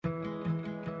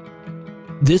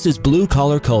This is Blue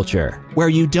Collar Culture, where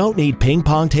you don't need ping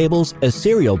pong tables, a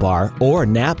cereal bar, or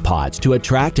nap pods to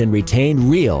attract and retain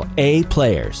real A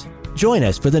players. Join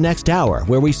us for the next hour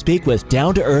where we speak with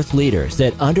down-to-earth leaders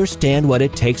that understand what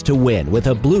it takes to win with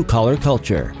a blue-collar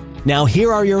culture. Now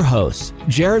here are your hosts,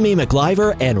 Jeremy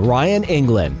McLiver and Ryan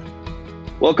England.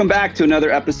 Welcome back to another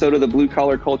episode of the Blue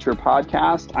Collar Culture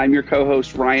Podcast. I'm your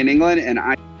co-host, Ryan England, and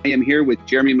I am here with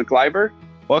Jeremy McLiver.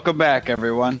 Welcome back,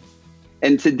 everyone.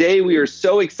 And today we are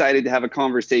so excited to have a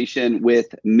conversation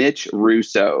with Mitch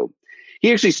Russo.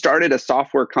 He actually started a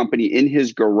software company in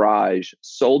his garage,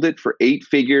 sold it for 8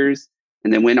 figures,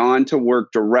 and then went on to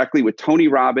work directly with Tony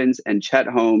Robbins and Chet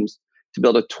Holmes to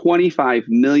build a $25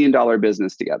 million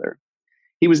business together.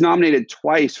 He was nominated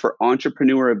twice for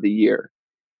Entrepreneur of the Year.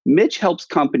 Mitch helps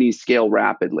companies scale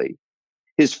rapidly.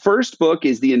 His first book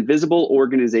is The Invisible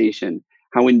Organization: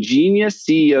 How Ingenious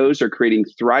CEOs Are Creating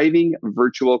Thriving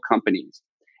Virtual Companies.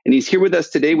 And he's here with us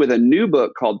today with a new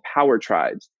book called Power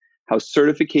Tribes: How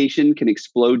Certification Can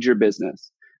Explode Your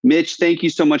Business. Mitch, thank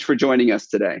you so much for joining us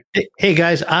today. Hey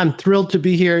guys, I'm thrilled to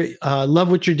be here.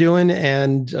 Love what you're doing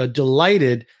and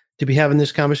delighted to be having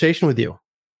this conversation with you.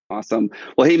 Awesome.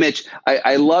 Well, hey, Mitch,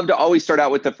 I love to always start out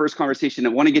with the first conversation. I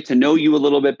want to get to know you a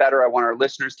little bit better. I want our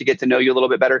listeners to get to know you a little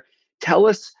bit better. Tell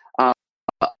us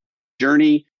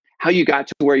journey, how you got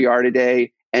to where you are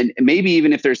today, and maybe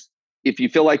even if you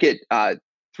feel like it,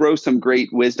 throw some great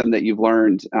wisdom that you've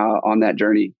learned on that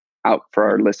journey out for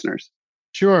our listeners.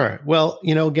 Sure. Well,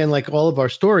 again, like all of our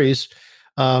stories,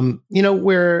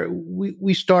 where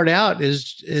we start out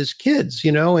as kids,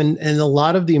 and a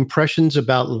lot of the impressions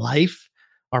about life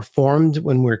are formed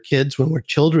when we're kids, when we're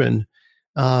children.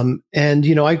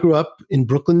 I grew up in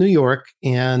Brooklyn, New York,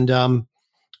 and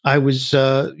I was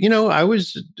a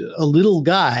little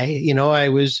guy. I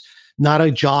was not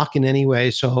a jock in any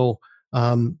way. So,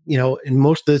 and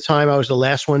most of the time I was the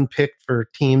last one picked for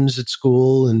teams at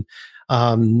school, and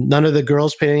none of the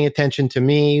girls paid any attention to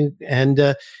me. And,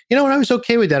 and I was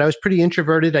okay with that. I was pretty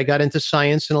introverted. I got into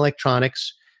science and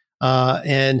electronics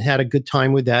and had a good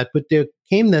time with that. But there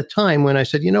came that time when I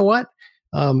said, you know what?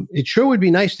 It sure would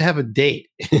be nice to have a date.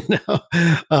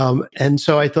 And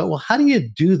so I thought, well, how do you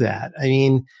do that? I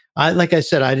mean, like I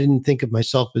said, I didn't think of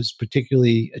myself as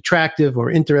particularly attractive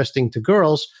or interesting to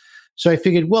girls. So I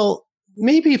figured, well,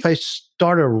 maybe if I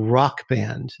start a rock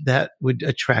band, that would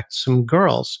attract some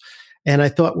girls. And I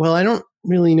thought, well, I don't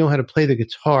really know how to play the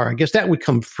guitar. I guess that would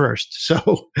come first.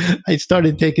 So I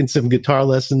started taking some guitar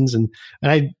lessons, and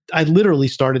I literally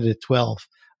started at 12.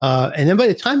 And then by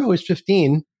the time I was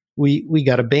 15, we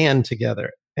got a band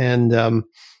together. And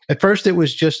at first it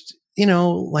was just,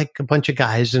 like a bunch of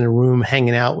guys in a room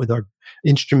hanging out with our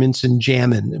instruments and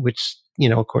jamming, which,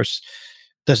 of course,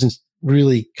 doesn't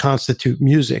really constitute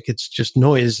music. It's just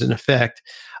noise and effect.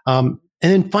 And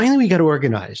then finally we got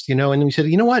organized, and we said,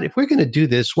 you know what, if we're going to do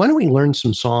this, why don't we learn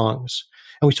some songs?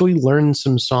 And we learned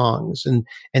some songs, and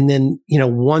then,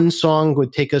 one song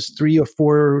would take us 3 or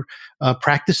 4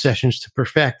 practice sessions to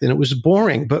perfect. And it was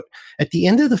boring. But at the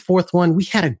end of the 4th one, we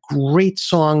had a great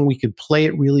song. We could play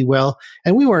it really well.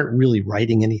 And we weren't really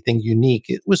writing anything unique.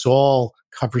 It was all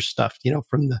cover stuff,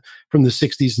 from the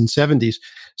 60s and 70s.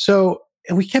 So,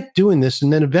 and we kept doing this.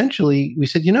 And then eventually we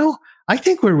said, I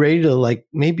think we're ready to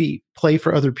maybe play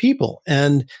for other people.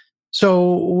 And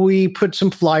so we put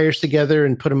some flyers together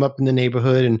and put them up in the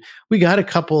neighborhood, and we got a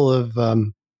couple of,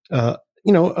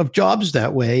 of jobs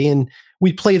that way. And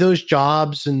we play those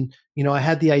jobs. And, I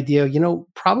had the idea,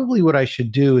 probably what I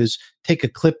should do is take a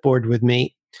clipboard with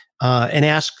me and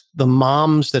ask the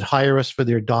moms that hire us for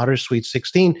their daughter's Sweet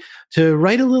 16 to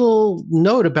write a little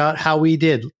note about how we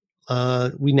did.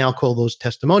 We now call those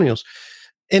testimonials,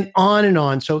 and on and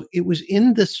on. So it was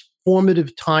in this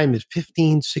formative time at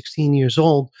 15, 16 years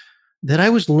old that I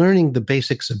was learning the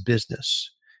basics of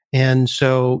business. And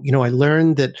so, I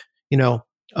learned that,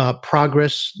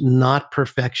 progress, not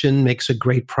perfection, makes a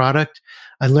great product.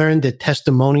 I learned that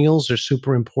testimonials are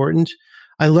super important.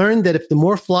 I learned that if the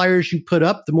more flyers you put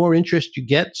up, the more interest you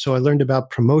get. So I learned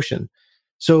about promotion.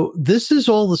 So this is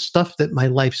all the stuff that my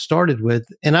life started with.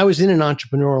 And I was in an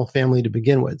entrepreneurial family to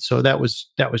begin with. So that was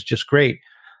just great.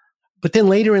 But then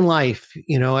later in life,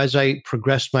 as I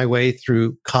progressed my way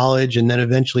through college and then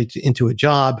eventually into a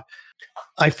job,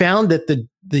 I found that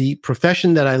the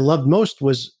profession that I loved most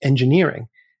was engineering.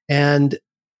 And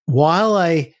while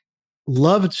I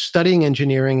loved studying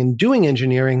engineering and doing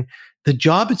engineering, the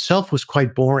job itself was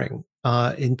quite boring.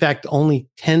 In fact, only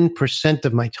 10%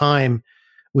 of my time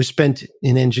was spent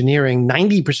in engineering.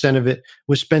 90% of it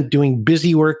was spent doing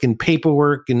busy work and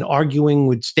paperwork and arguing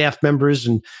with staff members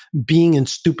and being in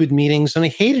stupid meetings. And I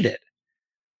hated it.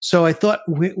 So I thought,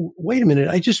 wait a minute,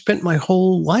 I just spent my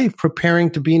whole life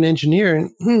preparing to be an engineer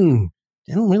and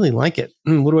I don't really like it.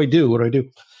 What do I do? What do I do?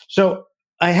 So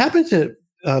I happened to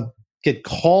get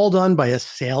called on by a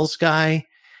sales guy,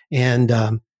 and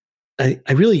I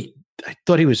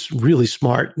thought he was really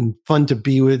smart and fun to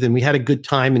be with, and we had a good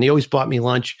time, and he always bought me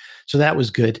lunch. So that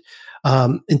was good.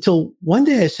 Until one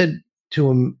day I said to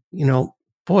him,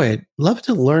 boy, I'd love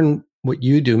to learn what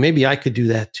you do. Maybe I could do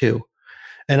that too.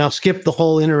 And I'll skip the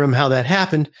whole interim how that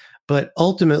happened, but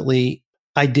ultimately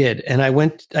I did. And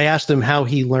I asked him how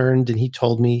he learned, and he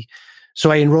told me.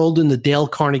 So I enrolled in the Dale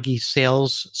Carnegie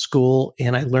Sales School,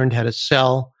 and I learned how to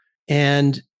sell.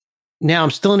 And now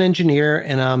I'm still an engineer,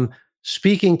 and I'm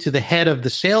speaking to the head of the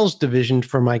sales division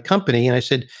for my company. And I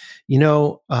said,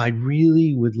 I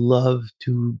really would love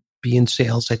to be in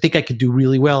sales. I think I could do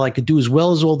really well. I could do as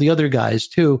well as all the other guys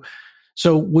too.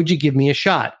 So would you give me a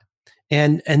shot?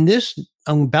 And this,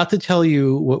 I'm about to tell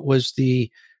you what was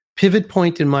the pivot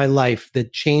point in my life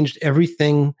that changed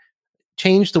everything,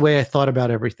 changed the way I thought about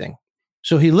everything.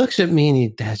 So he looks at me and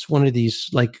he has one of these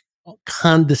like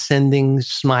condescending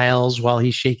smiles while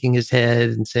he's shaking his head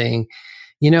and saying,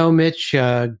 Mitch,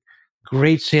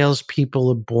 great salespeople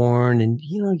are born, and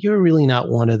you're really not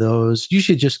one of those. You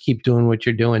should just keep doing what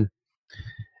you're doing.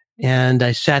 And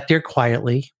I sat there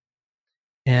quietly,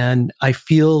 and I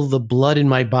feel the blood in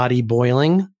my body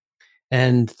boiling,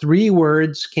 and 3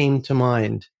 words came to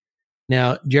mind.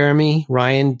 Now, Jeremy,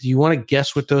 Ryan, do you want to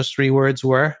guess what those 3 words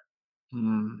were?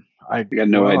 I got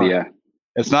no idea.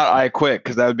 It's not I quit,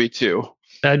 because that would be 2.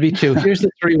 That'd be 2. Here's the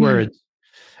 3 words.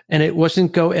 And it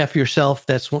wasn't go F yourself.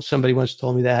 That's what somebody once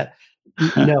told me that.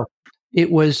 No, it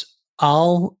was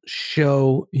I'll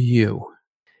show you.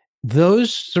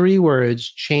 Those 3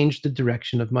 words changed the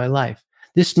direction of my life.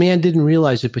 This man didn't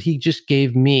realize it, but he just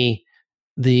gave me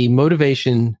the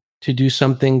motivation to do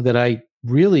something that I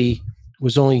really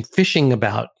was only fishing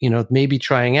about, maybe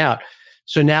trying out.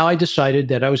 So now I decided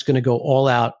that I was going to go all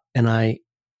out, and I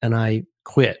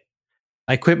quit.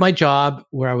 I quit my job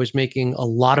where I was making a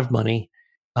lot of money.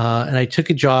 And I took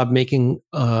a job making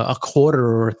a quarter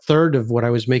or a third of what I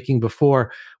was making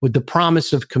before, with the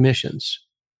promise of commissions.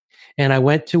 And I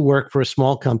went to work for a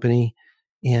small company,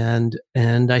 and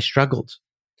I struggled.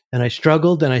 And I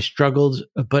struggled and I struggled,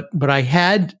 but I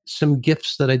had some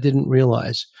gifts that I didn't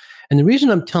realize. And the reason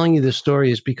I'm telling you this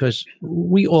story is because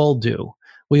we all do.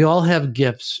 We all have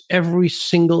gifts. Every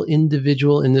single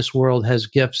individual in this world has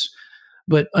gifts.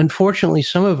 But unfortunately,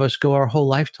 some of us go our whole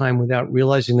lifetime without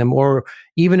realizing them, or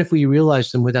even if we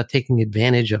realize them, without taking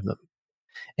advantage of them.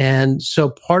 And so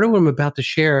part of what I'm about to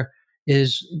share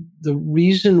is the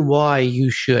reason why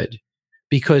you should,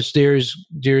 because there's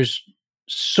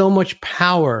so much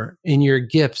power in your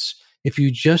gifts if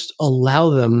you just allow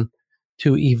them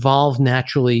to evolve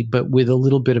naturally, but with a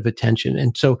little bit of attention.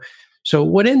 And so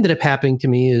what ended up happening to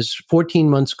me is 14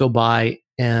 months go by,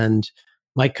 and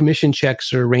my commission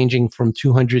checks are ranging from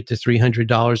 $200 to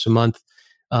 $300 a month.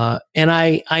 And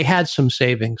I had some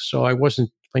savings, so I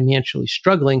wasn't financially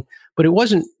struggling, but it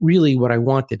wasn't really what I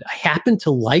wanted. I happened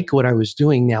to like what I was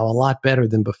doing now a lot better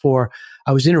than before.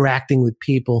 I was interacting with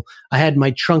people. I had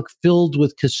my trunk filled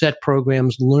with cassette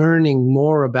programs, learning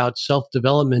more about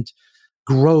self-development,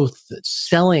 growth,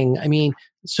 selling.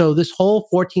 So this whole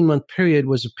 14-month period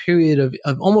was a period of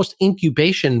almost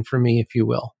incubation for me, if you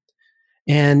will.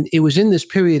 And it was in this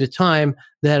period of time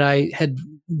that I had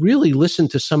really listened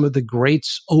to some of the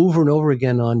greats over and over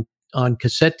again on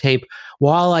cassette tape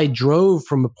while I drove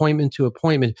from appointment to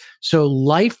appointment. So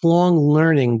lifelong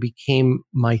learning became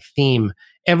my theme.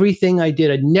 Everything I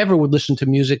did, I never would listen to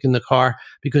music in the car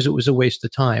because it was a waste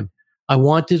of time. I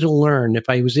wanted to learn. If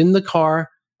I was in the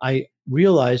car, I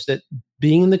realized that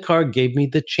being in the car gave me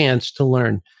the chance to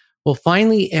learn. Well,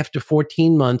 finally, after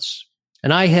 14 months,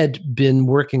 and I had been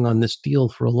working on this deal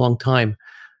for a long time,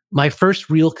 my first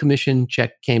real commission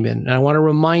check came in. And I want to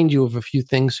remind you of a few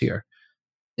things here.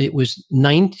 It was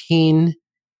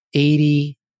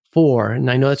 1984. And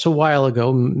I know that's a while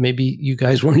ago. Maybe you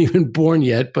guys weren't even born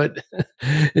yet. But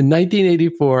in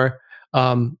 1984,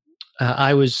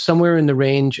 I was somewhere in the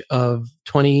range of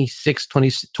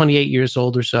 28 years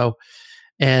old or so.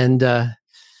 And a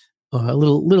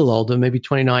little older, maybe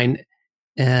 29.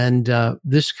 And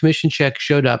this commission check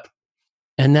showed up,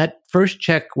 and that first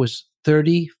check was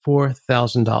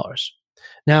 $34,000.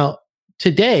 Now,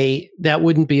 today, that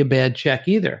wouldn't be a bad check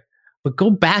either. But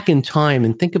go back in time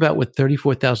and think about what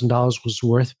 $34,000 was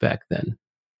worth back then.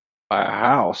 A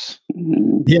house.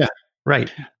 Yeah,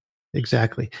 right.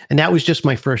 Exactly. And that was just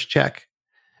my first check.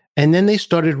 And then they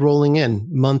started rolling in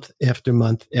month after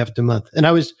month after month. And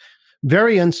I was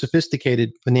very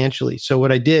unsophisticated financially. So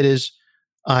what I did is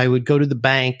I would go to the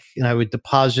bank and I would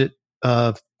deposit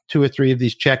 2 or 3 of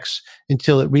these checks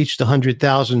until it reached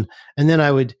 100,000. And then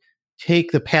I would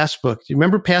take the passbook. Do you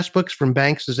remember passbooks from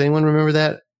banks? Does anyone remember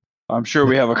that? I'm sure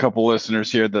we have a couple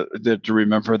listeners here that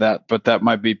remember that, but that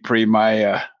might be pre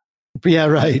my yeah,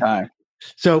 right. time.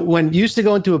 So when you used to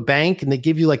go into a bank and they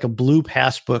give you like a blue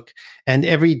passbook, and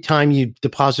every time you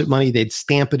deposit money, they'd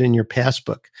stamp it in your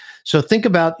passbook. So think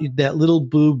about that little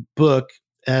blue book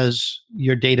as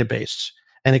your database,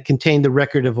 and it contained the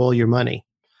record of all your money.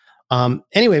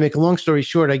 Anyway, make a long story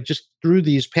short, I just threw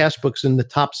these passbooks in the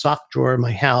top sock drawer of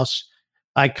my house.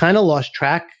 I kind of lost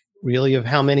track, really, of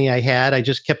how many I had. I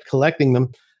just kept collecting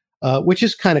them, which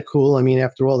is kind of cool. I mean,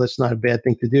 after all, that's not a bad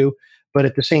thing to do. But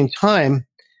at the same time,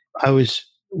 I was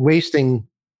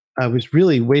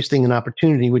really wasting an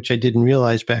opportunity, which I didn't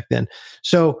realize back then.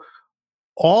 So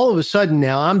all of a sudden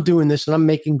now I'm doing this and I'm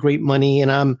making great money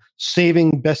and I'm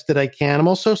saving best that I can. I'm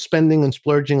also spending and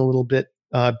splurging a little bit.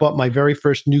 I bought my very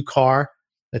first new car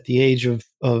at the age of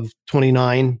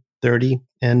 29, 30.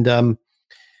 And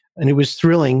it was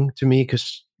thrilling to me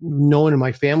because no one in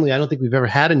my family, I don't think we've ever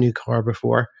had a new car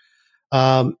before.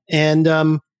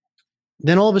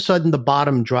 Then all of a sudden the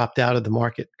bottom dropped out of the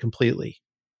market completely.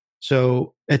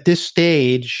 So at this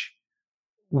stage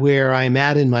where I'm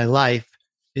at in my life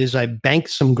is I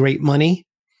banked some great money,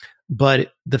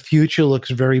 but the future looks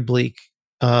very bleak.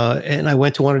 And I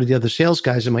went to one of the other sales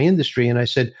guys in my industry and I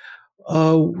said,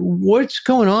 what's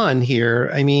going on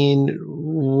here? I mean,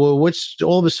 what's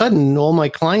all of a sudden all my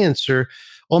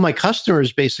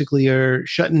customers basically are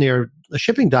shutting their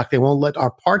shipping dock. They won't let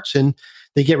our parts in.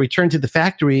 They get returned to the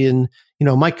factory and,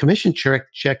 my commission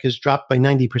check has dropped by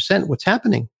 90%. What's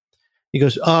happening? He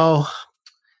goes, oh,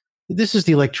 this is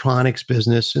the electronics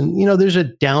business. And, there's a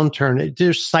downturn.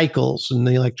 There's cycles in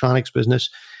the electronics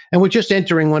business. And we're just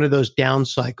entering one of those down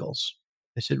cycles.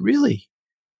 I said, really?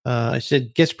 I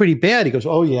said, gets pretty bad. He goes,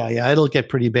 oh, yeah, it'll get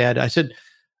pretty bad. I said,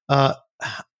 how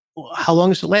long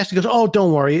does it last? He goes, oh,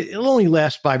 don't worry. It'll only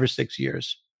last 5 or 6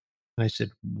 years. And I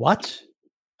said, what?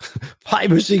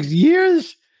 5 or 6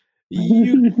 years?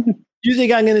 You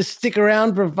think I'm going to stick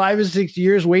around for 5 or 6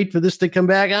 years, wait for this to come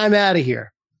back? I'm out of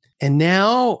here. And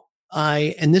now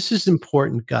and this is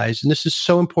important, guys, and this is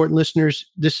so important, listeners.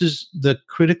 This is the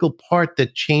critical part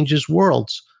that changes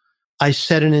worlds. I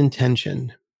set an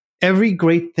intention. Every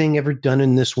great thing ever done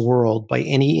in this world by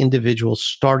any individual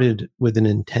started with an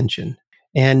intention.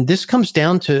 And this comes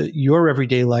down to your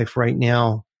everyday life right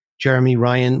now, Jeremy,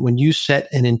 Ryan, when you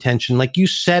set an intention, like you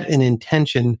set an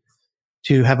intention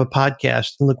to have a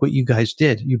podcast. And look what you guys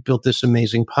did. You built this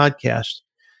amazing podcast.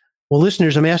 Well,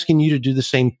 listeners, I'm asking you to do the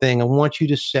same thing. I want you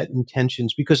to set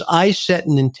intentions because I set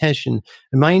an intention,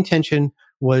 and my intention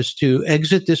was to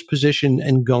exit this position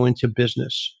and go into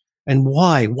business. And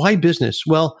why? Why business?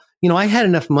 Well, I had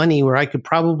enough money where I could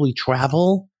probably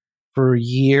travel for a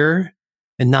year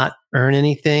and not earn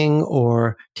anything,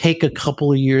 or take a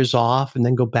couple of years off and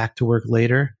then go back to work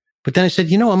later. But then I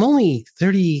said, I'm only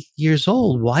 30 years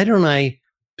old. Why don't I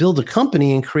build a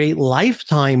company and create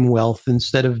lifetime wealth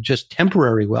instead of just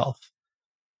temporary wealth?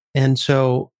 And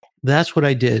so that's what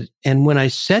I did. And when I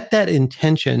set that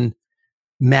intention,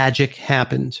 magic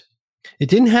happened. It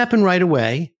didn't happen right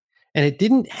away, and it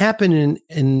didn't happen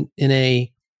in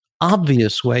a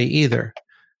obvious way either.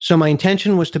 So my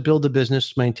intention was to build a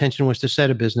business. My intention was to set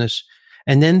a business.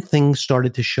 And then things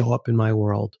started to show up in my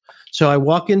world. So I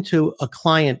walk into a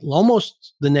client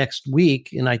almost the next week,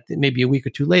 and maybe a week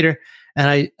or two later,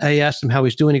 and I asked him how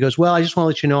he's doing. He goes, well, I just want to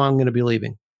let you know I'm going to be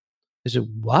leaving. I said,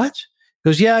 what? He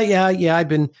goes, yeah. I've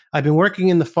been working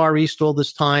in the Far East all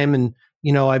this time, and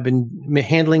I've been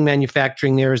handling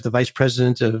manufacturing there as the vice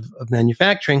president of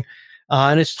manufacturing,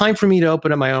 and it's time for me to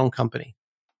open up my own company.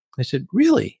 I said,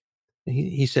 really?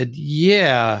 He said,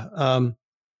 yeah.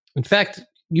 In fact,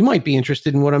 you might be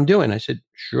interested in what I'm doing. I said,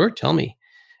 sure, tell me.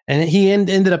 And he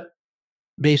ended up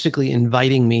basically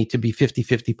inviting me to be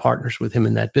 50-50 partners with him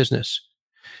in that business.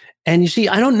 And you see,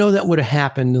 I don't know that would have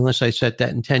happened unless I set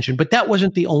that intention, but that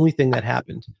wasn't the only thing that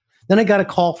happened. Then I got a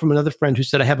call from another friend who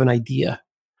said, I have an idea.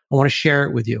 I want to share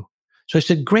it with you. So I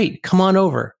said, great, come on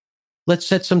over. Let's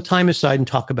set some time aside and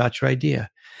talk about your idea.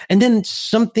 And then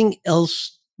something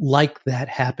else like that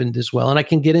happened as well. And I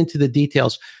can get into the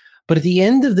details. But at the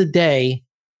end of the day,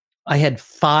 I had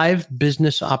 5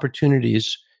 business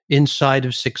opportunities inside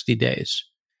of 60 days.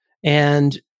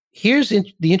 And here's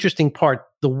the interesting part.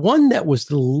 The one that was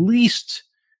the least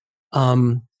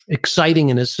exciting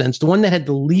in a sense, the one that had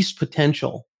the least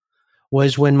potential,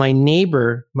 was when my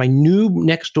new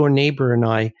next door neighbor and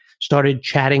I started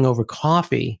chatting over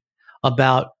coffee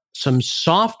about some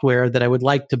software that I would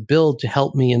like to build to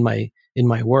help me in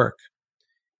my work.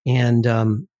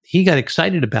 And he got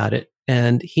excited about it.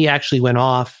 And he actually went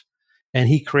off and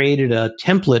he created a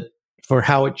template for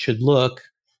how it should look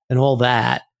and all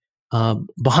that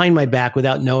behind my back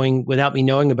without me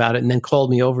knowing about it, and then called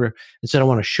me over and said, I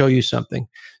want to show you something.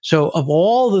 So of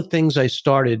all the things I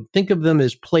started, think of them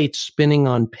as plates spinning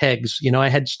on pegs. I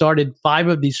had started 5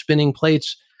 of these spinning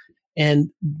plates, and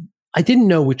I didn't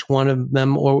know which one of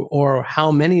them or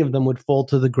how many of them would fall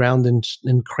to the ground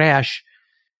and crash.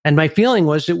 And my feeling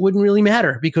was it wouldn't really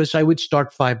matter because I would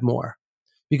start 5 more,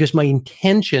 because my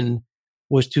intention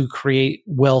was to create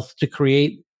wealth, to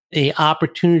create a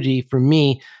opportunity for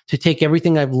me to take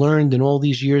everything I've learned in all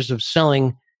these years of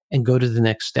selling and go to the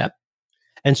next step.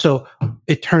 And so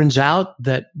it turns out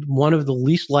that one of the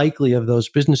least likely of those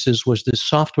businesses was this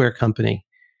software company,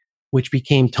 which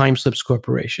became Timeslips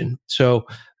Corporation. So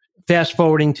fast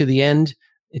forwarding to the end,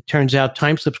 it turns out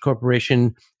Timeslips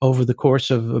Corporation, over the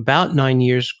course of about 9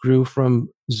 years, grew from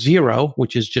 0,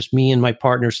 which is just me and my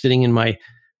partner sitting in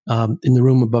the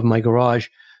room above my garage,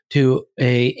 to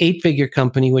a 8-figure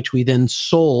company, which we then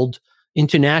sold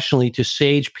internationally to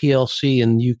Sage PLC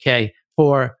in the UK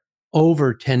for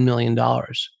over $10 million.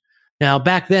 Now,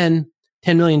 back then,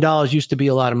 $10 million used to be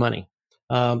a lot of money.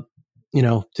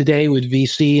 Today with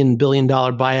VC and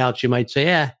billion-dollar buyouts, you might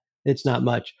say, it's not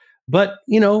much. But,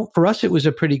 for us, it was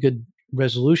a pretty good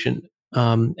resolution.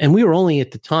 And we were only,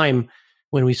 at the time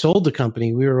when we sold the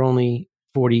company, we were only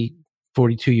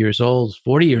 42 years old,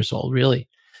 40 years old, really.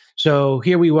 So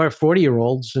here we were,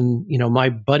 40-year-olds, and, my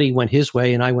buddy went his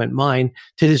way and I went mine.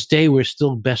 To this day, we're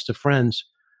still best of friends.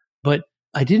 But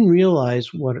I didn't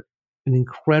realize what an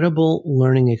incredible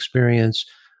learning experience.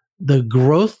 The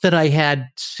growth that I had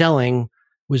selling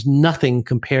was nothing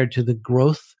compared to the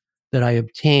growth that I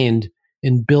obtained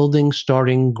in building,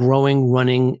 starting, growing,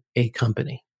 running a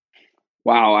company.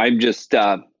 Wow. I was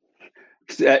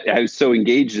so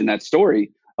engaged in that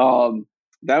story.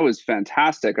 That was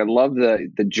fantastic. I love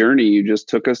the journey you just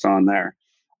took us on there.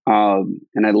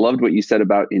 And I loved what you said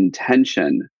about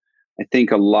intention. I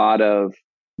think a lot of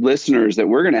listeners that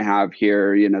we're going to have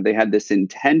here, they had this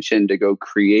intention to go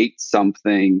create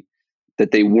something that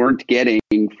they weren't getting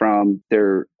from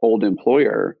their old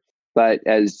employer. But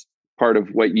as part of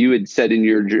what you had said in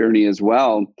your journey as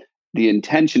well, the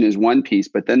intention is one piece,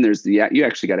 but then there's you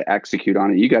actually got to execute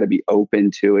on it. You got to be open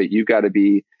to it. You got to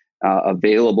be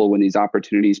available when these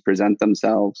opportunities present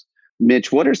themselves.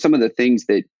 Mitch, what are some of the things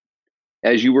that,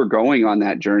 as you were going on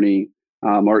that journey,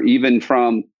 or even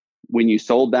from when you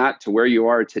sold that to where you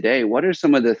are today, what are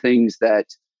some of the things that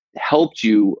helped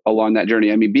you along that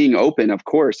journey? I mean, being open, of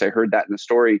course, I heard that in the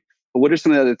story, but what are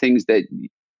some of the other things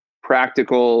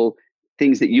practical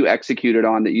things that you executed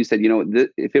on that you said,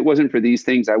 if it wasn't for these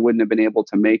things, I wouldn't have been able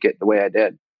to make it the way I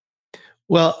did?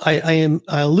 Well, I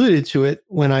alluded to it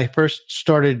when I first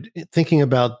started thinking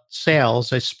about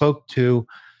sales. I spoke to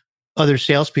other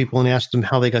salespeople and asked them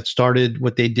how they got started,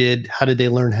 what they did, how did they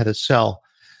learn how to sell.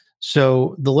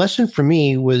 So the lesson for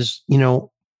me was,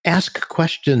 ask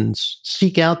questions,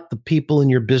 seek out the people in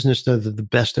your business that are the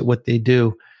best at what they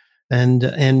do,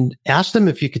 and ask them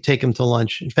if you could take them to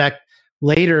lunch. In fact,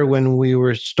 later when we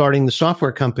were starting the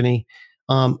software company,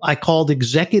 I called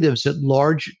executives at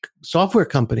large software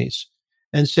companies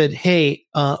and said, hey,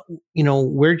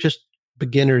 we're just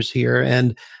beginners here,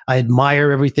 and I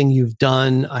admire everything you've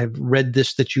done. I've read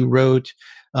this that you wrote.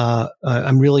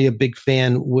 I'm really a big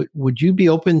fan. Would you be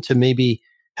open to maybe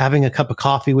having a cup of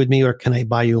coffee with me, or can I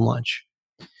buy you lunch?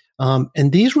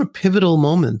 And these were pivotal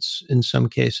moments in some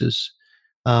cases.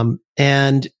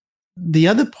 And the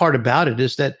other part about it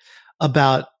is that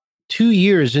about 2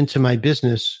 years into my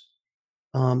business,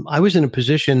 I was in a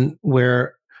position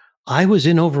where I was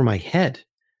in over my head.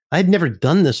 I'd never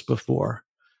done this before.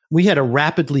 We had a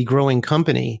rapidly growing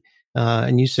company.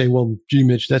 And you say, well, gee,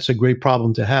 Mitch, that's a great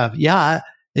problem to have. Yeah,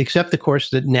 except, of course,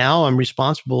 that now I'm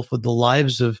responsible for the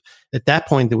lives of, at that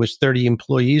point, there was 30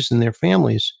 employees and their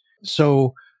families.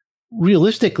 So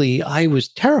realistically, I was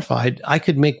terrified I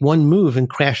could make one move and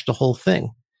crash the whole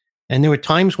thing. And there were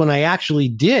times when I actually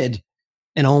did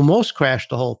and almost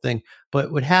crashed the whole thing.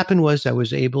 But what happened was I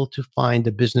was able to find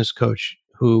a business coach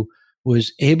who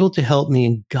was able to help me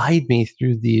and guide me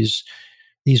through these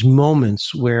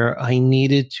moments where I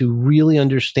needed to really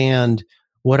understand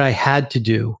what I had to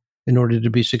do in order to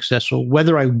be successful,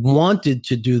 whether I wanted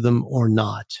to do them or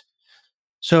not.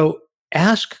 So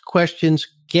ask questions,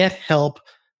 get help,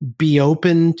 be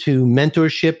open to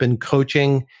mentorship and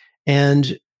coaching,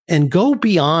 and go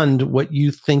beyond what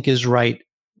you think is right.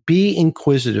 Be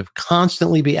inquisitive,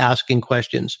 constantly be asking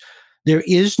questions. There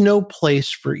is no place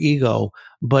for ego,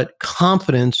 but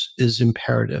confidence is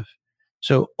imperative.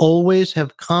 So always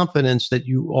have confidence that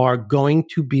you are going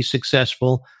to be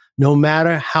successful no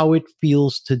matter how it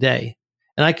feels today.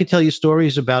 And I could tell you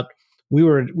stories about we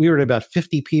were at about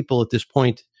 50 people at this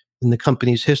point in the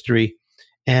company's history,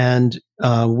 and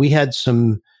we had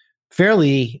some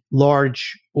fairly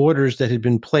large orders that had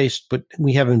been placed, but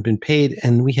we haven't been paid,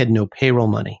 and we had no payroll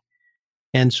money.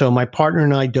 And so my partner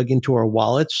and I dug into our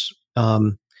wallets,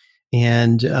 and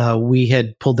we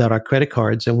had pulled out our credit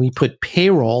cards, and we put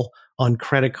payroll on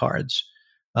credit cards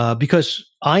because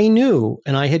I knew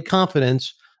and I had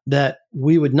confidence that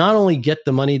we would not only get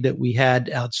the money that we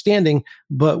had outstanding,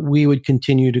 but we would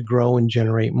continue to grow and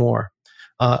generate more.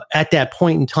 At that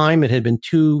point in time, it had been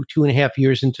 2.5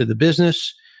 years into the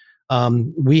business.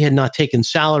 We had not taken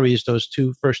salaries those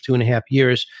first 2.5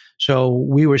 years. So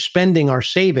we were spending our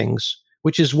savings,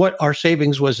 which is what our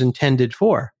savings was intended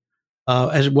for,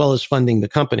 as well as funding the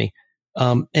company.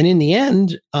 And in the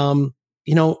end,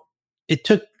 it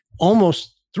took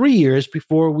almost 3 years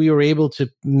before we were able to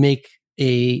make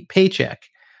a paycheck.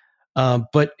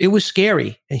 But it was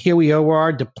scary. And here we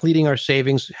are depleting our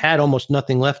savings, had almost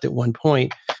nothing left at one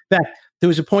point. In fact, there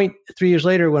was a point 3 years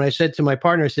later when I said to my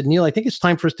partner, I said, Neil, I think it's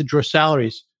time for us to draw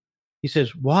salaries. He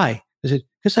says, why? I said,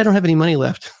 because I don't have any money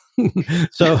left.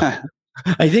 So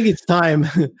I think it's time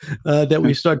that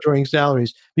we start drawing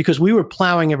salaries, because we were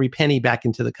plowing every penny back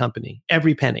into the company,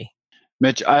 every penny.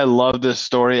 Mitch, I love this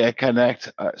story. I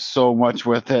connect so much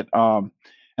with it. And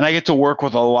I get to work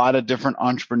with a lot of different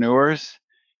entrepreneurs.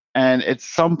 And at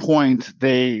some point,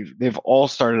 they've all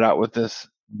started out with this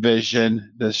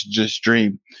vision, this just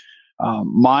dream.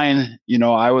 Mine,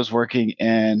 I was working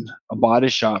in a body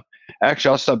shop.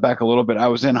 Actually, I'll step back a little bit. I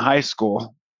was in high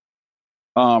school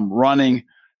running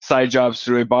side jobs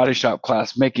through a body shop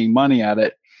class, making money at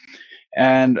it.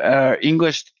 And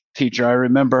English teacher, I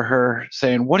remember her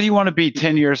saying, what do you want to be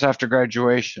 10 years after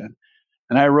graduation?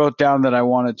 And I wrote down that I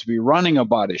wanted to be running a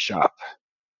body shop.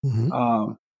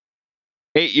 Mm-hmm.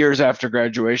 8 years after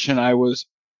graduation, I was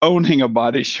owning a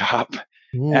body shop.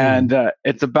 And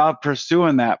it's about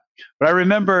pursuing that. But I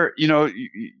remember, and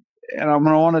I'm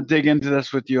going to want to dig into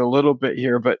this with you a little bit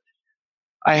here, but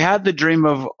I had the dream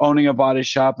of owning a body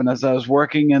shop. And as I was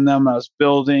working in them, I was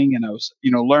building and I was,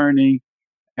 learning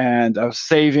and I was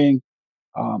saving.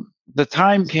 The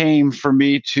time came for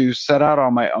me to set out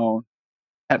on my own,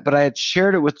 but I had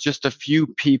shared it with just a few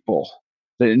people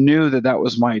that knew that that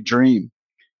was my dream.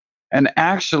 And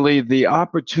actually, the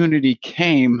opportunity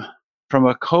came from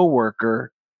a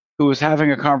coworker who was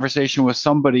having a conversation with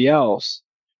somebody else,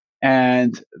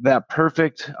 and that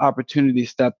perfect opportunity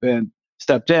stepped in.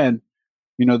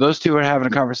 Those two were having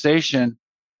a conversation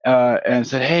and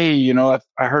said, "Hey,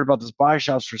 I heard about this body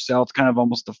shops for sale. It's kind of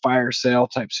almost a fire sale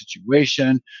type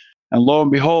situation." And lo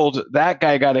and behold, that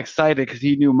guy got excited because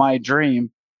he knew my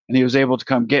dream, and he was able to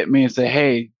come get me and say,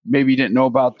 "Hey, maybe you didn't know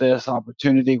about this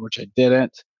opportunity," which I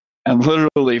didn't. And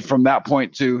literally from that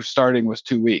point to starting was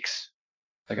 2 weeks.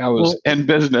 Like I was in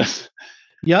business.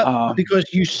 Yeah,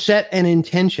 because you set an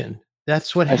intention.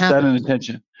 That's what happened. I set an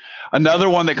intention. Another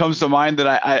one that comes to mind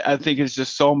that I think is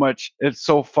just so much, it's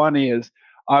so funny, is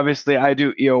obviously I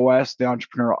do EOS, the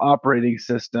Entrepreneurial Operating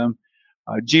System.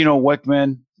 Gino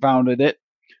Wickman founded it.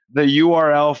 The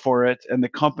URL for it and the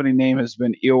company name has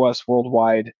been EOS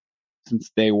Worldwide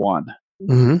since day one.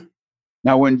 Mm-hmm.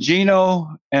 Now, when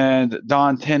Gino and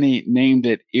Don Tenney named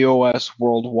it EOS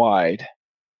Worldwide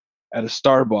at a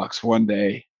Starbucks one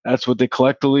day, that's what they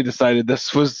collectively decided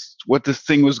this was what this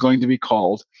thing was going to be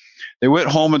called. They went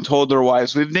home and told their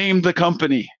wives, "We've named the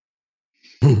company,"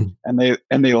 and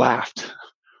they laughed.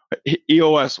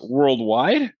 EOS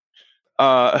Worldwide?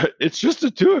 It's just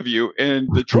the two of you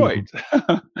in Detroit.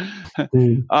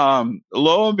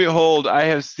 Lo and behold, I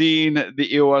have seen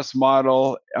the EOS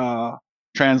model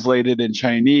translated in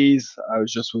Chinese. I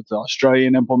was just with the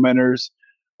Australian implementers.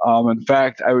 In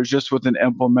fact, I was just with an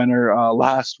implementer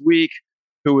last week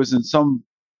who was in some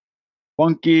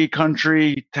funky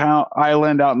country, town,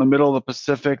 island out in the middle of the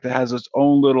Pacific that has its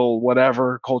own little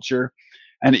whatever culture.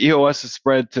 And EOS is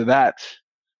spread to that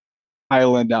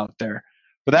island out there.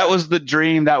 But that was the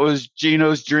dream. That was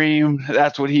Gino's dream.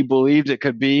 That's what he believed it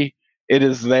could be. It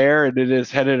is there, and it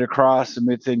is headed across, and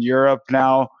it's in Europe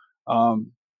now,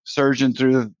 surging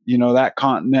through that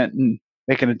continent and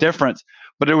making a difference.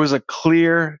 But it was a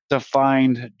clear,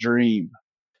 defined dream.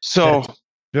 So that's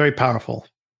very powerful.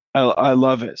 I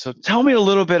love it. So tell me a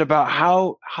little bit about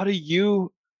how do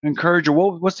you encourage,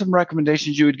 or what's some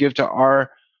recommendations you would give to our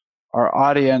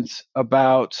audience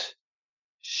about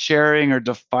sharing or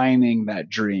defining that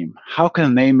dream? How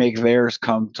can they make theirs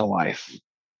come to life?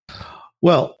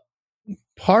 Well,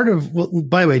 part of, well,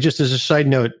 by the way, just as a side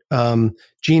note,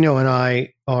 Gino and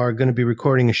I are going to be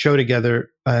recording a show together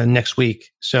next week.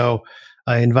 So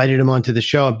I invited him onto the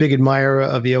show. I'm a big admirer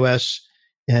of EOS,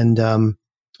 and I'm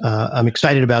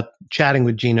excited about chatting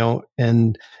with Gino.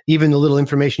 And even the little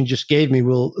information you just gave me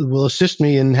will assist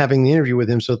me in having the interview with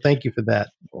him. So thank you for that.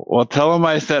 Well, tell him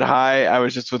I said hi. I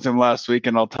was just with him last week,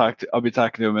 and I'll be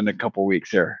talking to him in a couple weeks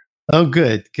here. Oh,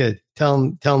 good. Tell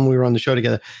him we were on the show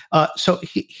together. So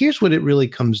here's what it really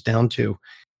comes down to.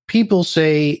 People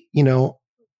say,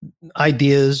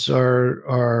 ideas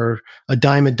are a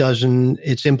dime a dozen.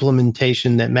 It's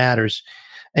implementation that matters.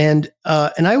 And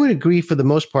I would agree for the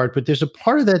most part, but there's a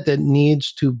part of that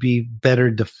needs to be better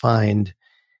defined.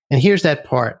 And here's that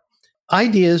part.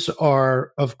 Ideas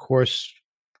are, of course,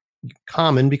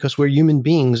 common because we're human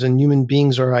beings, and human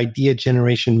beings are idea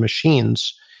generation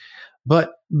machines.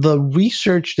 But the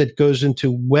research that goes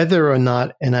into whether or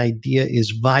not an idea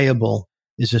is viable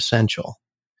is essential.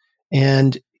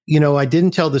 And, I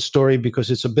didn't tell this story because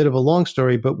it's a bit of a long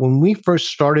story, but when we first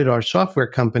started our software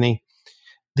company,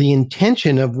 the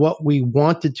intention of what we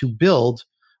wanted to build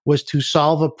was to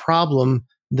solve a problem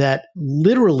that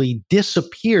literally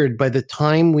disappeared by the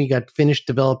time we got finished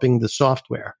developing the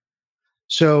software.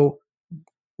 So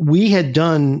we had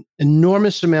done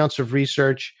enormous amounts of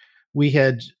research. We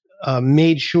had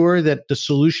made sure that the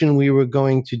solution we were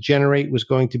going to generate was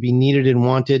going to be needed and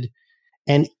wanted.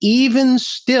 And even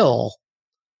still,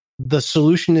 the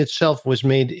solution itself was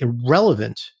made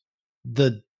irrelevant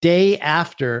the day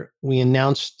after we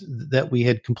announced that we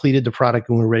had completed the product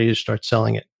and were ready to start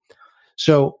selling it.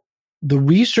 So the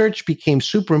research became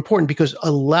super important because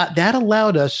that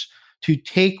allowed us to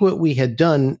take what we had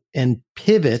done and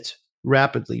pivot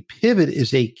rapidly. Pivot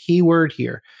is a key word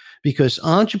here because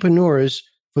entrepreneurs,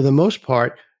 for the most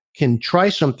part, can try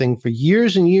something for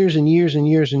years and years and years and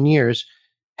years and years,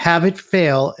 have it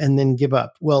fail, and then give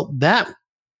up. Well, that,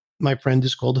 my friend,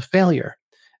 is called a failure.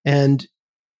 And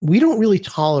we don't really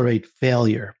tolerate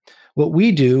failure. What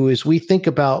we do is we think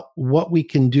about what we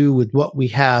can do with what we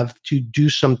have to do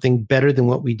something better than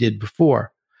what we did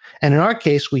before. And in our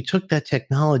case, we took that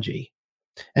technology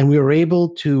and we were able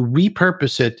to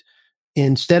repurpose it.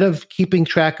 Instead of keeping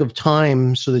track of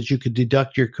time so that you could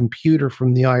deduct your computer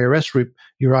from the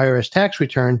your IRS tax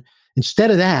return,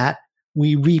 instead of that,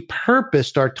 we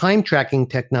repurposed our time tracking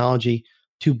technology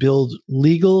to build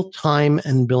legal time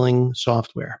and billing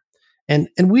software. And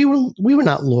we were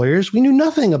not lawyers. We knew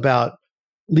nothing about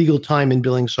legal time and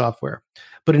billing software.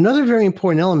 But another very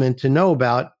important element to know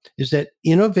about is that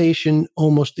innovation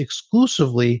almost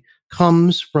exclusively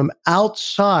comes from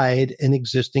outside an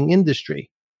existing industry.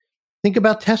 Think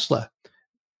about Tesla.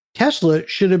 Tesla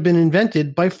should have been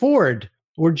invented by Ford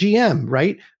or GM,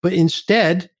 right? But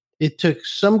instead, it took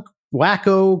some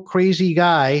wacko, crazy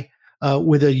guy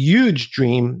with a huge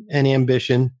dream and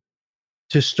ambition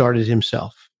to start it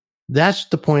himself. That's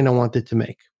the point I wanted to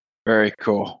make. Very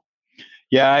cool.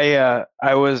 Yeah,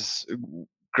 I was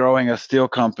growing a steel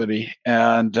company,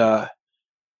 and I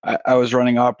was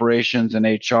running operations and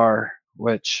HR,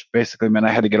 which basically meant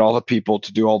I had to get all the people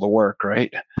to do all the work,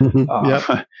 right?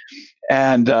 Yep.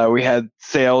 And we had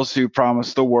sales who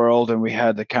promised the world, and we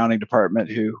had the accounting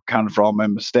department who accounted for all my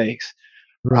mistakes.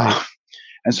 Right.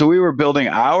 And so we were building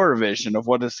our vision of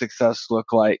what does success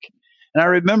look like. And I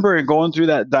remember going through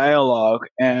that dialogue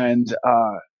and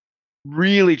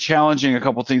really challenging a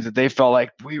couple things that they felt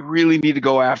like, we really need to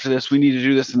go after this. We need to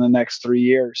do this in the next 3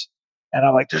 years. And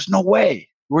I'm like, there's no way.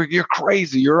 You're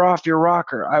crazy. You're off your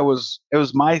rocker. It was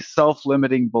my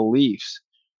self-limiting beliefs.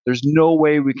 There's no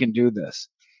way we can do this.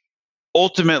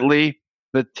 Ultimately,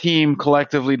 the team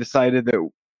collectively decided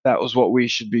that was what we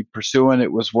should be pursuing.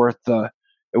 It was worth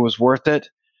it.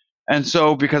 And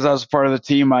so because I was a part of the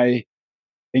team, I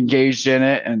engaged in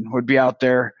it and would be out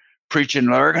there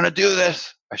preaching, we're going to do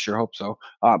this. I sure hope so.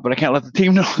 But I can't let the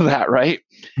team know that, right?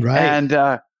 Right.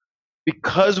 And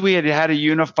because we had a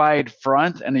unified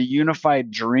front and a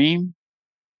unified dream,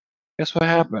 guess what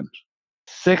happened?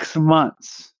 6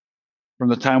 months from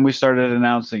the time we started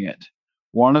announcing it,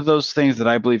 one of those things that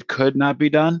I believe could not be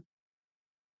done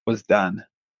was done.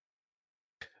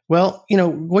 Well,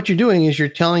 what you're doing is you're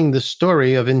telling the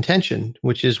story of intention,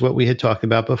 which is what we had talked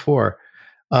about before.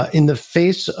 In the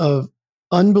face of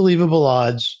unbelievable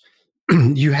odds,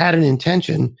 you had an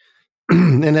intention,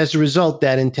 and as a result,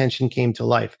 that intention came to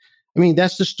life. I mean,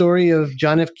 that's the story of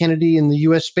John F. Kennedy and the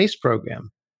U.S. space program.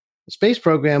 The space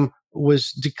program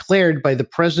was declared by the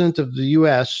president of the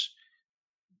U.S.,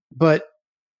 but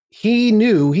he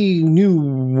knew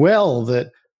well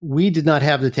that we did not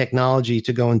have the technology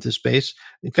to go into space.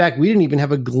 In fact, we didn't even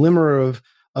have a glimmer of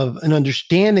of an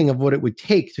understanding of what it would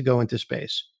take to go into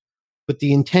space. But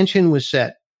the intention was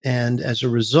set. And as a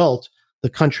result, the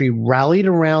country rallied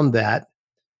around that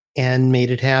and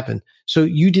made it happen. So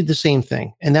you did the same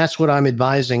thing. And that's what I'm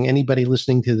advising anybody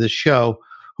listening to this show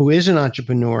who is an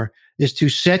entrepreneur, is to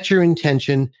set your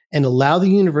intention and allow the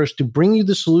universe to bring you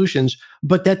the solutions.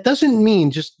 But that doesn't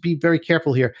mean, just be very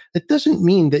careful here, that doesn't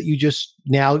mean that you just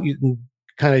now you can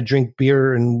kind of drink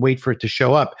beer and wait for it to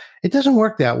show up. It doesn't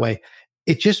work that way.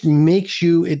 It just makes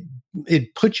you,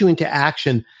 it puts you into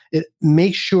action. It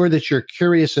makes sure that you're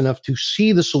curious enough to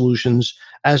see the solutions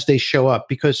as they show up,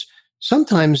 because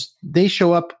sometimes they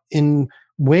show up in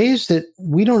ways that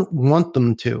we don't want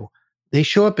them to. They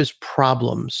show up as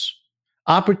problems.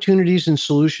 Opportunities and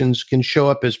solutions can show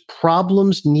up as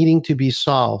problems needing to be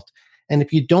solved. And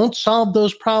if you don't solve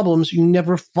those problems, you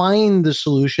never find the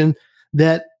solution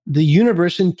that the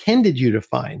universe intended you to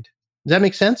find. Does that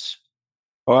make sense?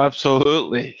 Oh,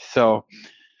 absolutely. So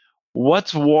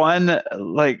what have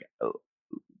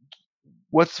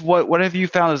you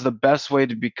found is the best way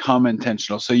to become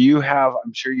intentional? So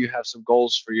I'm sure you have some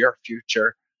goals for your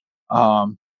future.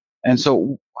 And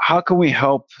so how can we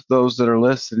help those that are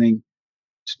listening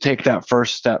to take that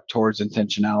first step towards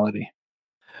intentionality?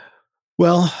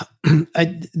 Well,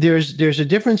 there's a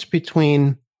difference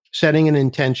between setting an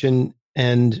intention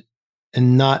and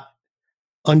not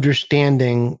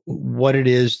understanding what it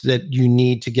is that you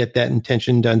need to get that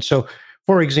intention done. So,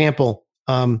 for example,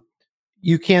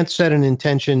 you can't set an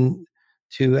intention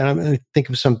to, and I'm going to think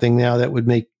of something now that would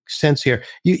make sense here.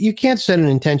 You can't set an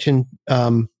intention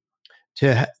to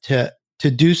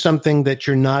do something that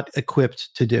you're not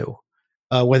equipped to do,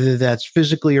 whether that's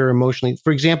physically or emotionally.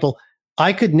 For example,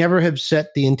 I could never have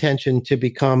set the intention to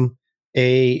become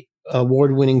a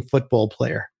award-winning football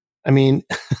player. I mean,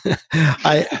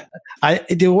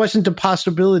 there wasn't a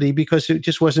possibility because it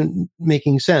just wasn't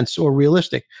making sense or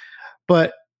realistic.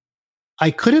 But I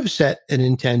could have set an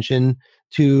intention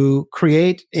to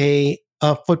create a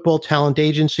football talent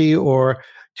agency or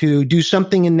to do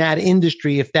something in that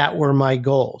industry if that were my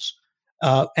goals.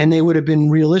 And they would have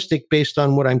been realistic based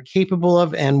on what I'm capable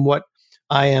of and what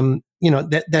I am,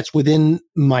 that's within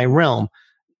my realm.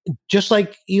 Just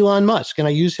like Elon Musk, and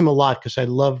I use him a lot because I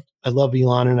love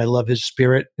Elon and I love his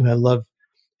spirit and I love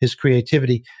his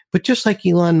creativity. But just like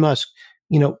Elon Musk,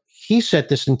 he set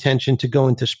this intention to go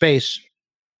into space,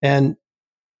 and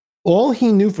all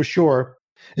he knew for sure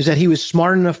is that he was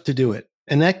smart enough to do it.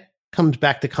 And that comes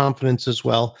back to confidence as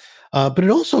well. But it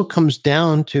also comes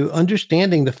down to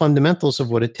understanding the fundamentals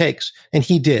of what it takes. And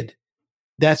he did.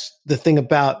 That's the thing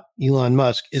about Elon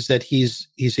Musk, is that he's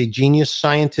a genius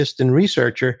scientist and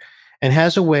researcher and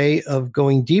has a way of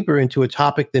going deeper into a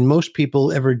topic than most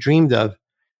people ever dreamed of.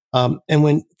 And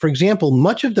when, for example,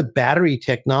 much of the battery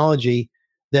technology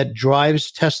that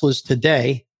drives Teslas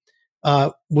today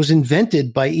was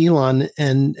invented by Elon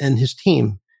and his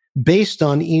team based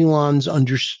on Elon's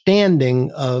understanding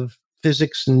of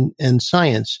physics and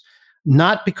science,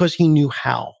 not because he knew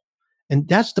how. And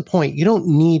that's the point. You don't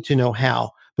need to know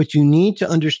how, but you need to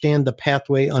understand the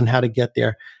pathway on how to get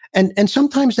there. And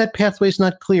sometimes that pathway is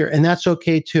not clear, and that's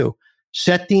okay too.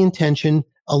 Set the intention,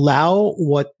 allow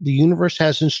what the universe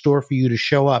has in store for you to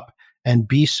show up, and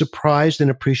be surprised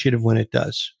and appreciative when it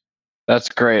does. That's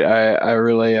great. I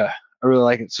really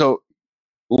like it. So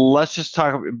let's just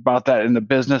talk about that in the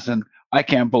business. And I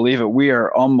can't believe it. We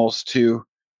are almost to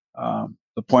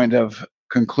the point of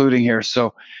concluding here.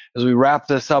 So as we wrap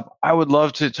this up, I would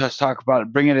love to just talk about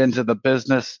it, bring it into the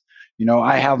business.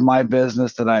 I have my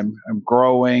business that I'm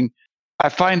growing. I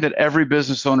find that every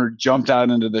business owner jumped out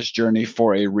into this journey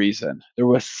for a reason. There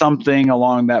was something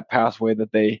along that pathway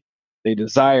that they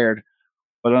desired.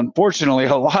 But unfortunately,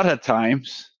 a lot of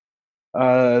times,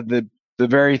 the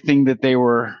very thing that they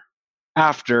were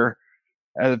after,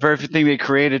 the very thing they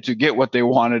created to get what they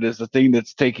wanted, is the thing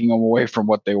that's taking them away from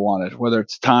what they wanted. Whether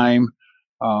it's time,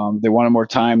 they wanted more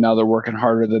time. Now they're working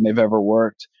harder than they've ever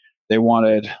worked. They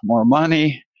wanted more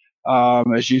money.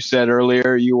 As you said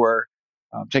earlier, you were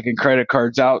taking credit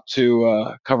cards out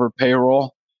to cover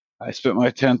payroll. I spent my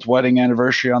 10th wedding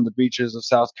anniversary on the beaches of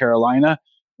South Carolina,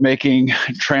 making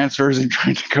transfers and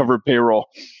trying to cover payroll.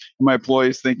 And my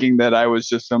employees thinking that I was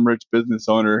just some rich business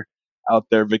owner out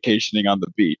there vacationing on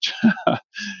the beach.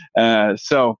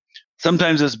 So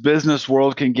sometimes this business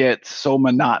world can get so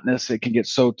monotonous, it can get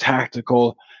so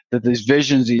tactical, that these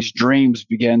visions, these dreams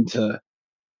begin to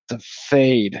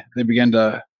fade. They begin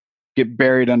to get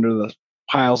buried under the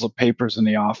piles of papers in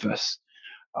the office.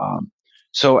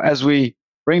 So as we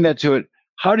bring that to it,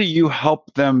 how do you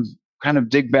help them kind of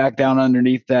dig back down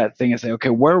underneath that thing and say, okay,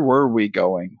 where were we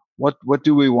going? What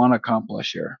do we want to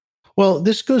accomplish here? Well,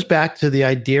 this goes back to the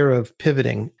idea of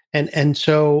pivoting. And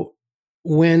so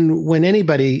when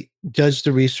anybody does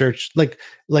the research, like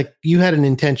you had an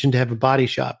intention to have a body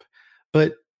shop,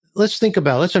 but let's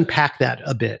unpack that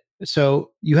a bit.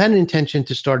 So you had an intention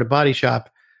to start a body shop,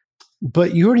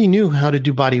 but you already knew how to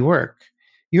do body work.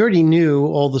 You already knew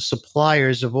all the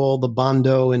suppliers of all the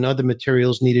Bondo and other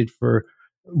materials needed for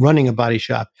running a body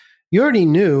shop. You already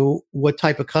knew what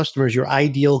type of customers your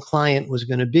ideal client was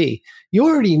going to be. You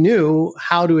already knew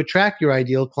how to attract your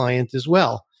ideal client as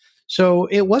well. So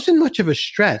it wasn't much of a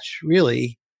stretch,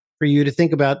 really, for you to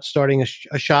think about starting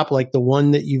a shop like the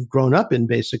one that you've grown up in,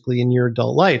 basically, in your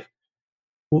adult life.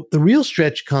 Well, the real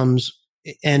stretch comes,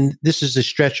 and this is a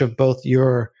stretch of both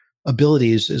your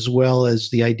abilities as well as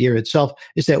the idea itself,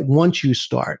 is that once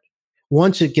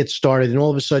it gets started and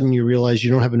all of a sudden you realize you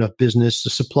don't have enough business, the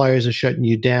suppliers are shutting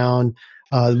you down,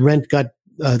 rent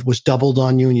was doubled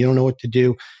on you and you don't know what to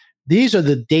do. These are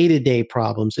the day-to-day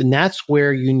problems. And that's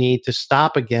where you need to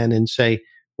stop again and say,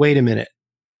 wait a minute,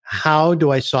 how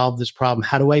do I solve this problem?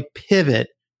 How do I pivot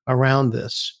around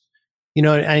this?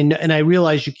 And I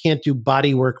realize you can't do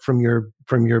body work from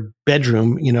your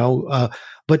bedroom,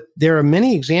 but there are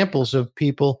many examples of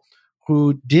people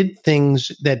who did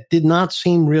things that did not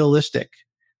seem realistic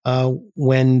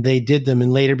when they did them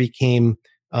and later became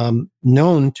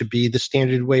known to be the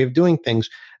standard way of doing things.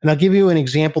 And I'll give you an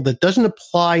example that doesn't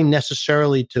apply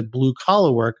necessarily to blue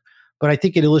collar work, but I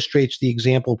think it illustrates the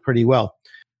example pretty well.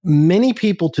 Many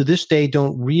people to this day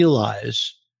don't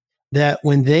realize that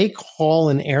when they call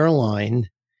an airline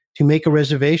to make a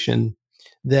reservation,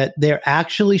 that they're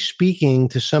actually speaking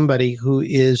to somebody who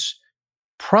is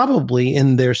probably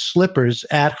in their slippers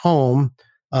at home,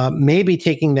 maybe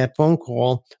taking that phone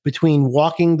call between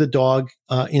walking the dog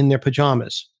in their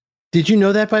pajamas. Did you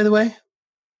know that, by the way?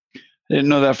 I didn't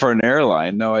know that for an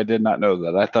airline. No, I did not know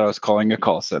that. I thought I was calling a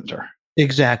call center.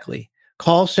 Exactly.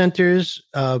 Call centers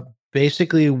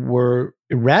basically were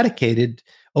eradicated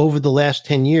over the last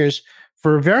 10 years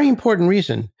for a very important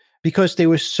reason, because they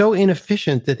were so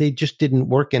inefficient that they just didn't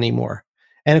work anymore.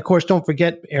 And of course, don't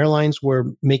forget, airlines were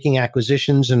making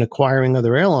acquisitions and acquiring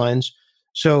other airlines.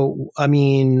 So, I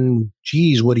mean,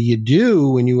 geez, what do you do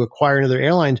when you acquire another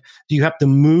airline? Do you have to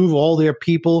move all their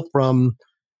people from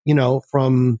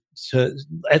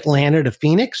Atlanta to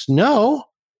Phoenix? No.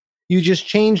 You just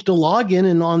change the login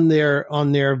and on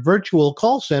their virtual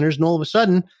call centers, and all of a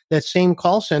sudden, that same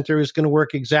call center is going to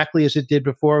work exactly as it did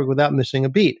before without missing a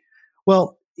beat.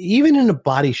 Well, even in a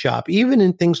body shop, even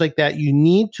in things like that, you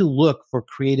need to look for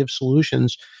creative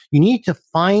solutions. You need to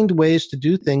find ways to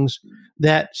do things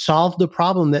that solve the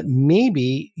problem that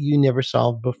maybe you never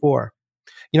solved before.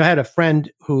 I had a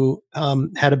friend who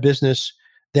had a business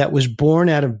that was born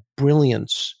out of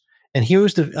brilliance. And here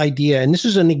was the idea, and this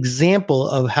is an example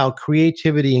of how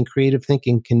creativity and creative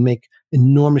thinking can make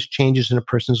enormous changes in a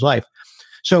person's life.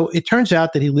 So it turns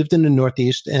out that he lived in the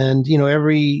Northeast, and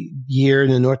every year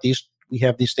in the Northeast, we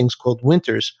have these things called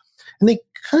winters, and they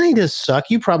kind of suck.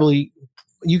 You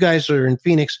guys are in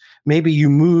Phoenix. Maybe you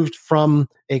moved from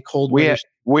a cold weather.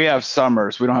 We have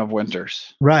summers. We don't have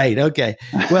winters. Right. Okay.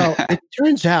 Well, it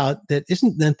turns out that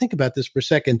then think about this for a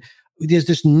second. There's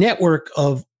this network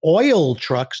of oil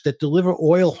trucks that deliver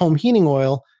home heating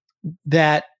oil,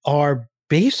 that are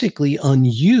basically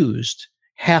unused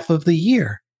half of the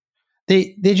year.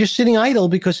 They're just sitting idle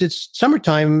because it's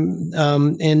summertime,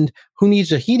 and who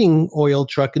needs a heating oil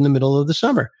truck in the middle of the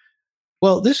summer?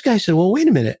 Well, this guy said, well, wait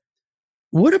a minute.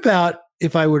 What about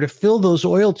if I were to fill those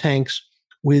oil tanks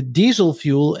with diesel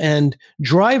fuel and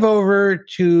drive over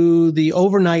to the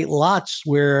overnight lots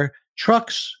where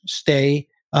trucks stay,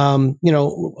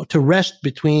 to rest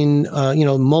between,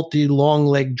 multi-long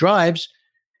leg drives,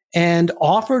 and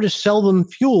offer to sell them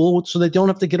fuel so they don't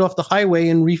have to get off the highway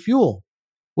and refuel?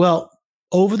 Well,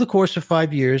 over the course of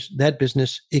 5 years, that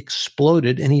business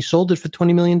exploded, and he sold it for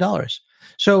 $20 million.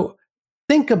 So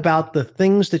think about the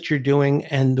things that you're doing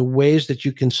and the ways that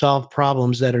you can solve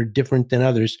problems that are different than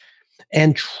others,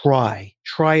 and try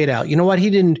it out. You know what? He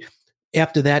didn't,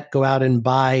 after that, go out and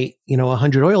buy,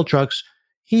 100 oil trucks.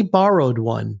 He borrowed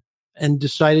one and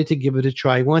decided to give it a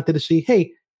try. He wanted to see,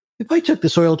 hey, if I took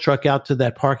this oil truck out to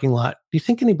that parking lot, do you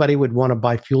think anybody would want to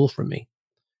buy fuel from me?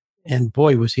 And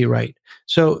boy, was he right.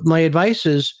 So my advice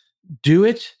is, do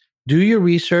it, do your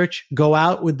research, go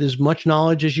out with as much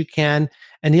knowledge as you can.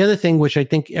 And the other thing, which I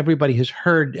think everybody has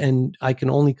heard, and I can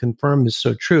only confirm is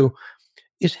so true,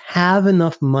 is have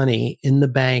enough money in the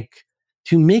bank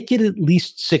to make it at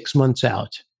least 6 months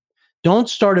out. Don't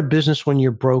start a business when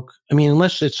you're broke. I mean,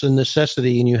 unless it's a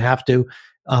necessity and you have to,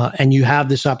 and you have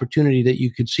this opportunity that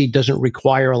you could see doesn't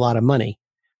require a lot of money.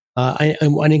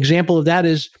 An example of that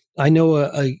is I know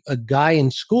a guy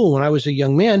in school when I was a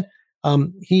young man,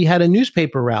 he had a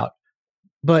newspaper route,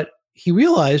 but he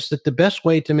realized that the best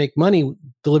way to make money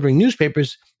delivering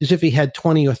newspapers is if he had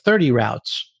 20 or 30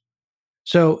 routes.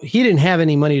 So he didn't have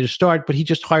any money to start, but he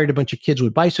just hired a bunch of kids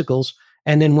with bicycles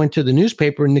and then went to the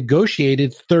newspaper and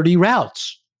negotiated 30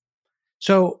 routes.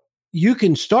 So you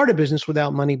can start a business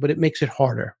without money, but it makes it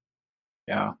harder.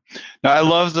 Yeah. Now, I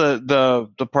love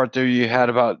the part there you had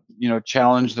about,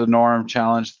 challenge the norm,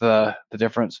 challenge the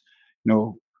difference.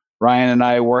 Ryan and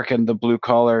I work in the blue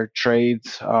collar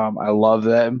trades. I love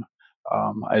them.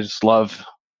 I just love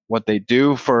what they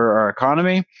do for our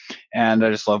economy. And I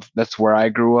just love, that's where I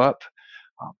grew up.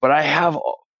 But I have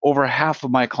over half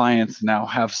of my clients now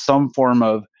have some form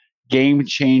of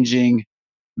game-changing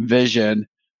vision,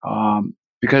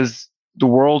 because the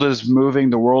world is moving,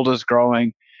 the world is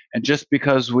growing, and just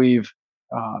because we've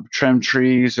trimmed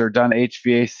trees or done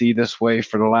HVAC this way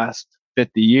for the last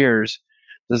 50 years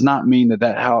does not mean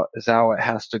that is how it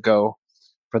has to go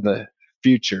for the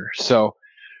future. So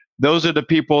those are the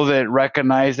people that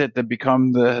recognize it, that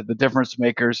become the difference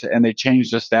makers, and they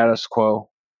change the status quo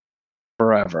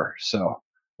forever. So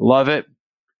love it.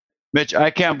 Mitch,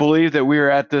 I can't believe that we are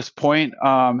at this point.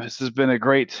 This has been a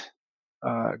great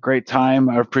time.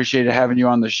 I appreciate having you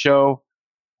on the show.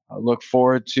 I look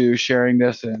forward to sharing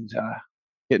this and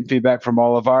getting feedback from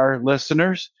all of our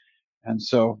listeners. And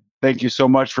so thank you so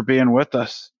much for being with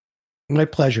us. My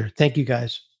pleasure. Thank you,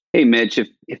 guys. Hey, Mitch,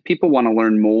 if people want to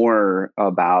learn more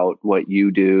about what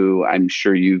you do, I'm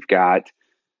sure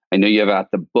I know you have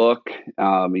got the book.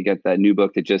 You got that new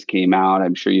book that just came out.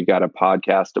 I'm sure you've got a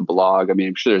podcast, a blog. I mean,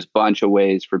 I'm sure there's a bunch of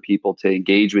ways for people to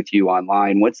engage with you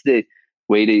online. What's the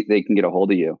way they can get a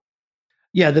hold of you?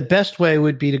 Yeah, the best way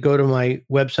would be to go to my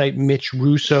website,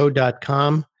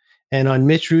 mitchrusso.com. And on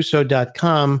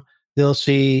mitchrusso.com, they'll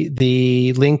see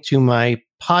the link to my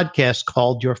podcast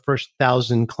called Your First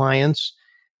 1,000 Clients.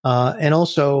 And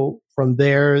also from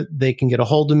there, they can get a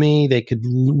hold of me. They could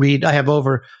read. I have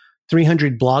over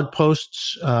 300 blog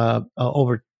posts,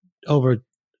 over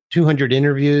 200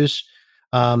 interviews.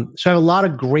 So I have a lot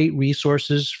of great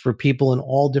resources for people in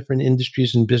all different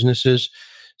industries and businesses.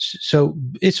 So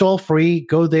it's all free.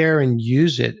 Go there and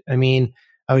use it. I mean,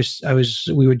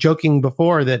 we were joking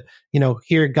before that,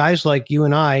 here, guys like you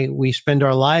and I, we spend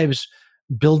our lives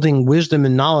building wisdom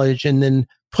and knowledge and then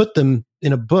put them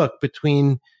in a book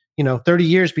between 30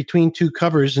 years between two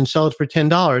covers and sell it for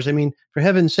 $10. I mean, for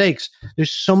heaven's sakes,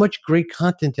 there's so much great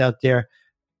content out there.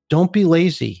 Don't be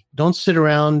lazy. Don't sit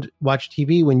around, watch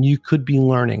TV when you could be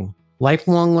learning.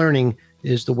 Lifelong learning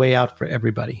is the way out for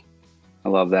everybody. I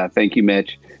love that. Thank you,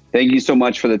 Mitch. Thank you so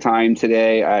much for the time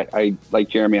today. I like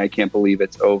Jeremy, I can't believe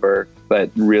it's over, but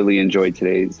really enjoyed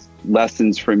today's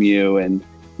lessons from you and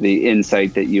the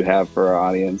insight that you have for our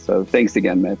audience. So thanks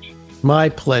again, Mitch. My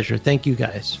pleasure. Thank you,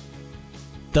 guys.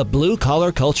 The Blue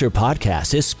Collar Culture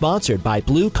podcast is sponsored by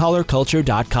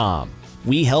BlueCollarCulture.com.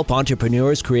 We help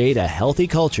entrepreneurs create a healthy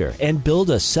culture and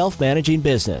build a self-managing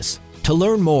business. To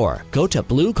learn more, go to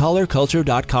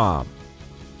BlueCollarCulture.com.